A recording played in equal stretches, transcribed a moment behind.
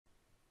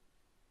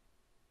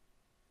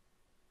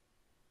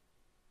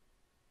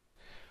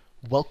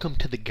Welcome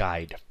to the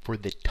guide for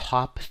the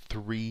top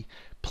 3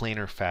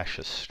 plantar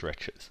fascia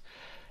stretches.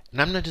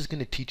 And I'm not just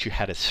going to teach you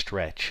how to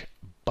stretch,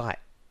 but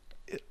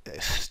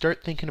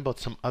start thinking about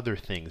some other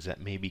things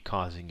that may be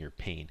causing your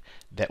pain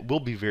that will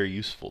be very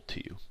useful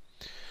to you.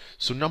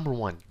 So number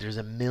 1, there's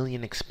a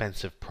million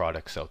expensive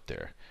products out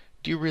there.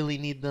 Do you really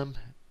need them?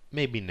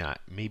 Maybe not.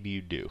 Maybe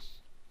you do.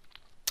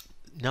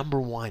 Number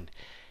 1,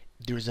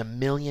 there's a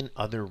million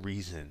other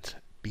reasons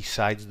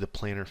besides the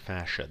plantar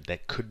fascia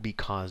that could be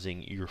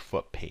causing your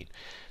foot pain.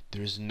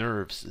 There's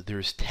nerves,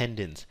 there's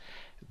tendons,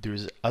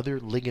 there's other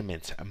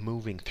ligaments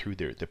moving through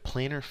there. The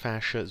plantar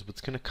fascia is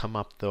what's going to come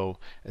up though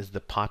as the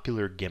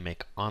popular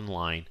gimmick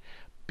online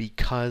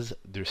because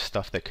there's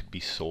stuff that could be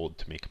sold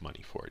to make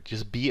money for it.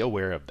 Just be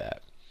aware of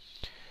that.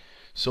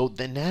 So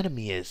the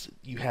anatomy is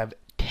you have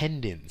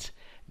tendons,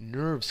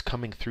 nerves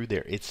coming through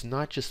there. It's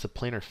not just the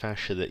plantar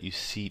fascia that you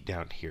see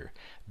down here.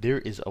 There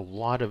is a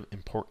lot of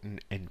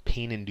important and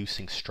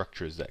pain-inducing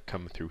structures that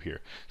come through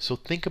here. So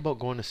think about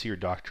going to see your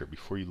doctor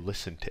before you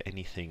listen to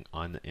anything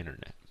on the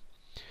internet.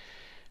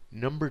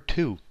 Number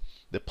 2,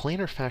 the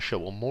plantar fascia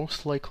will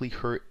most likely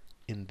hurt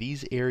in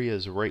these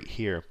areas right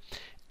here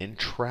and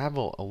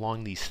travel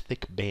along these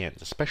thick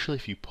bands, especially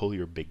if you pull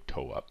your big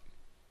toe up.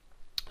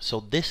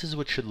 So this is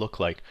what it should look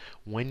like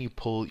when you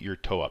pull your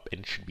toe up,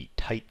 and it should be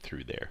tight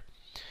through there.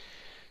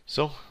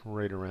 So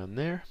right around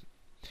there.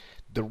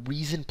 The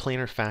reason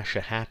plantar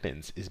fascia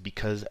happens is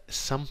because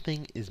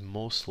something is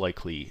most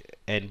likely,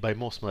 and by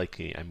most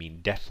likely I mean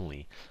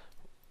definitely,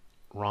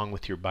 wrong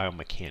with your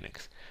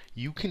biomechanics.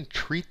 You can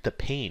treat the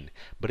pain,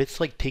 but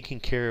it's like taking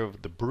care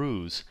of the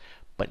bruise,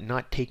 but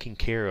not taking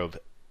care of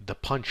the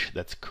punch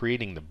that's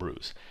creating the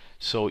bruise.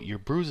 So your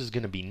bruise is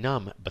going to be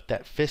numb, but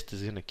that fist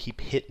is going to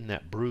keep hitting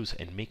that bruise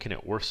and making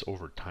it worse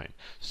over time.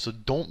 So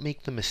don't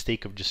make the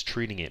mistake of just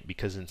treating it,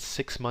 because in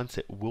 6 months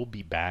it will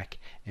be back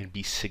and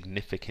be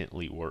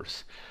significantly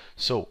worse.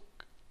 So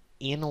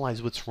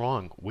analyze what's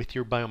wrong with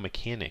your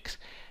biomechanics.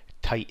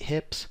 Tight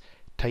hips,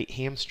 tight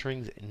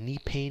hamstrings, knee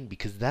pain,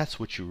 because that's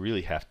what you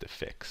really have to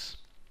fix.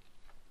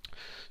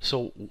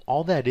 So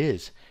all that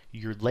is,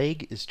 your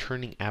leg is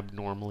turning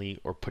abnormally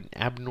or putting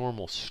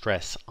abnormal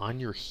stress on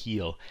your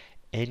heel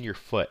and your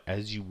foot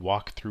as you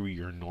walk through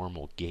your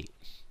normal gait.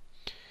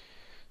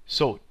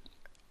 So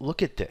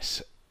look at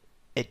this.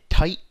 A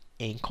tight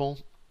ankle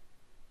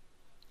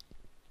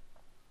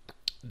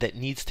that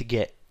needs to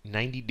get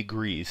 90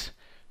 degrees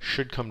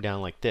should come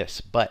down like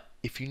this. But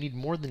if you need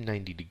more than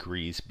 90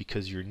 degrees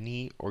because your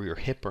knee or your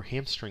hip or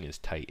hamstring is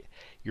tight,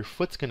 your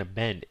foot's going to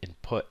bend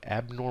and put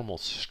abnormal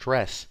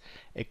stress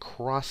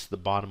across the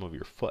bottom of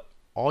your foot.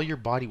 All your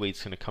body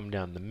weight's going to come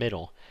down the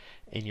middle,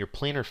 and your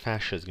plantar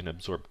fascia is going to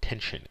absorb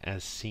tension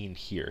as seen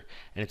here,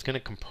 and it's going to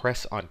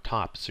compress on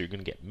top, so you're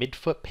going to get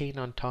midfoot pain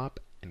on top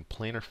and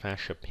plantar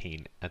fascia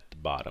pain at the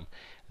bottom,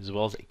 as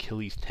well as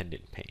Achilles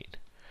tendon pain.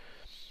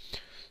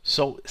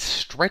 So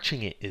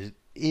stretching it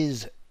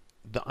is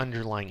the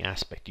underlying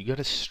aspect. You got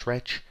to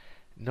stretch,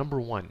 number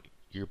 1,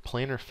 your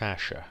plantar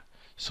fascia,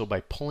 so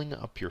by pulling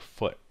up your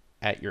foot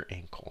at your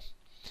ankle.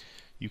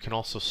 You can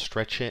also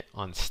stretch it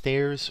on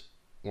stairs,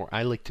 or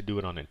I like to do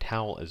it on a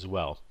towel as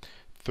well.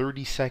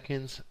 30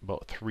 seconds,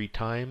 about 3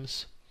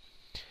 times.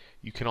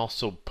 You can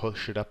also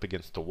push it up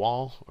against a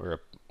wall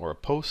or a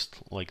post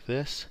like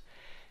this.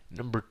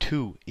 Number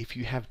 2, if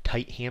you have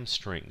tight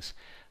hamstrings,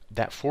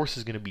 that force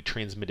is going to be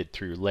transmitted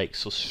through your legs,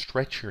 so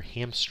stretch your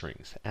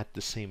hamstrings at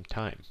the same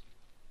time.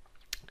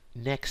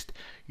 Next,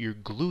 your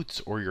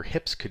glutes or your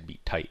hips could be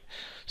tight.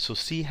 So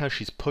see how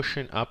she's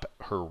pushing up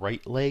her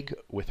right leg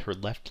with her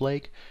left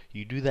leg?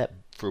 You do that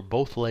for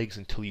both legs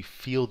until you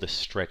feel the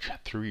stretch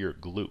through your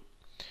glute.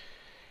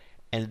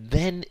 And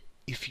then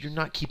if you're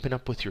not keeping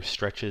up with your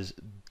stretches,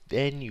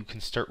 then you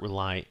can start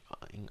relying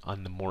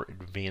on the more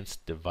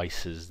advanced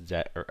devices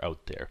that are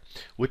out there,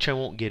 which I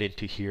won't get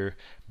into here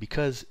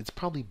because it's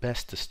probably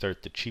best to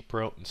start the cheap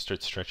route and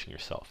start stretching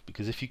yourself,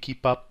 because if you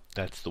keep up,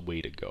 that's the way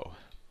to go.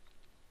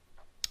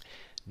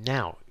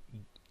 Now,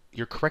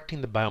 you're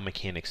correcting the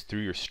biomechanics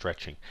through your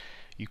stretching.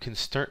 You can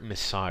start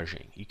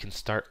massaging, you can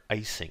start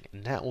icing,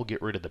 and that will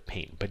get rid of the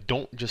pain. But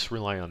don't just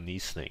rely on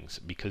these things,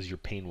 because your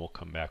pain will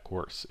come back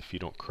worse if you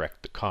don't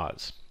correct the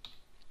cause.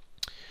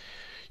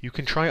 You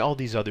can try all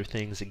these other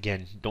things.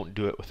 Again, don't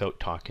do it without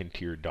talking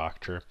to your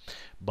doctor,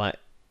 but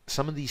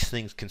some of these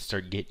things can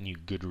start getting you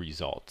good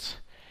results.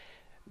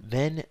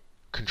 Then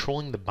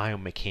controlling the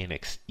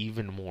biomechanics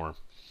even more.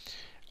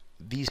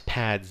 These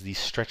pads, these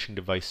stretching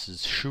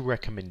devices, shoe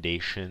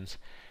recommendations,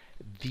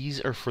 these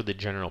are for the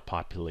general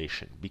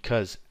population,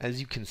 because as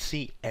you can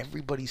see,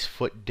 everybody's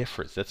foot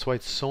differs. That's why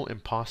it's so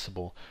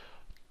impossible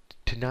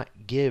to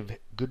not give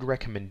good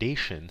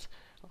recommendations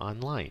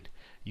online.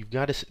 You've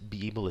got to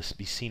be able to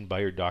be seen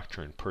by your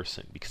doctor in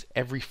person, because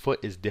every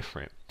foot is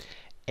different.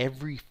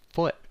 Every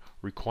foot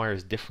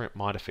requires different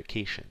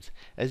modifications.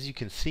 As you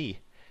can see,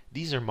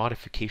 these are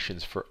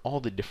modifications for all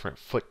the different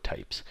foot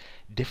types,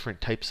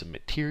 different types of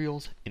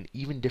materials, and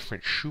even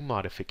different shoe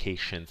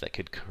modifications that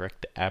could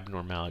correct the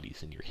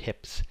abnormalities in your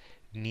hips,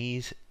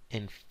 knees,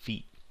 and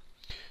feet.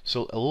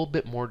 So a little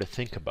bit more to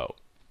think about.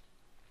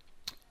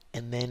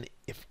 And then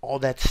if all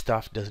that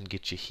stuff doesn't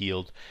get you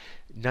healed,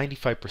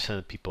 95% of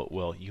the people it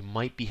will. You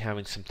might be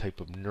having some type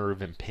of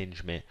nerve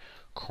impingement,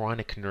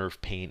 chronic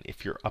nerve pain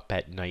if you're up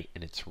at night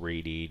and it's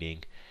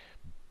radiating.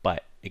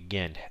 But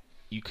again,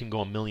 you can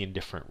go a million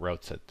different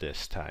routes at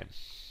this time.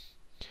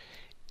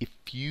 If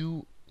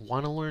you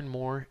want to learn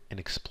more and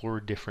explore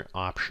different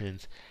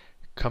options,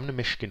 come to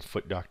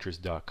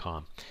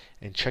MichiganFootDoctors.com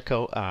and check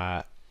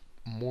out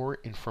more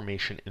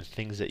information and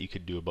things that you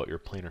could do about your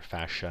plantar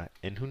fascia.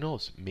 And who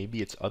knows,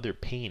 maybe it's other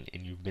pain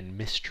and you've been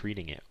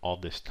mistreating it all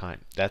this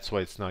time. That's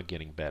why it's not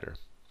getting better.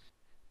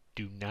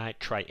 Do not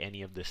try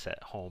any of this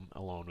at home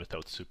alone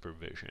without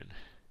supervision.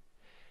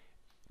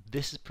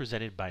 This is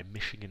presented by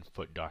Michigan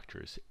Foot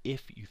Doctors.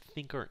 If you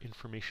think our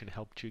information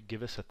helped you,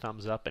 give us a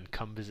thumbs up and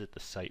come visit the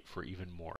site for even more.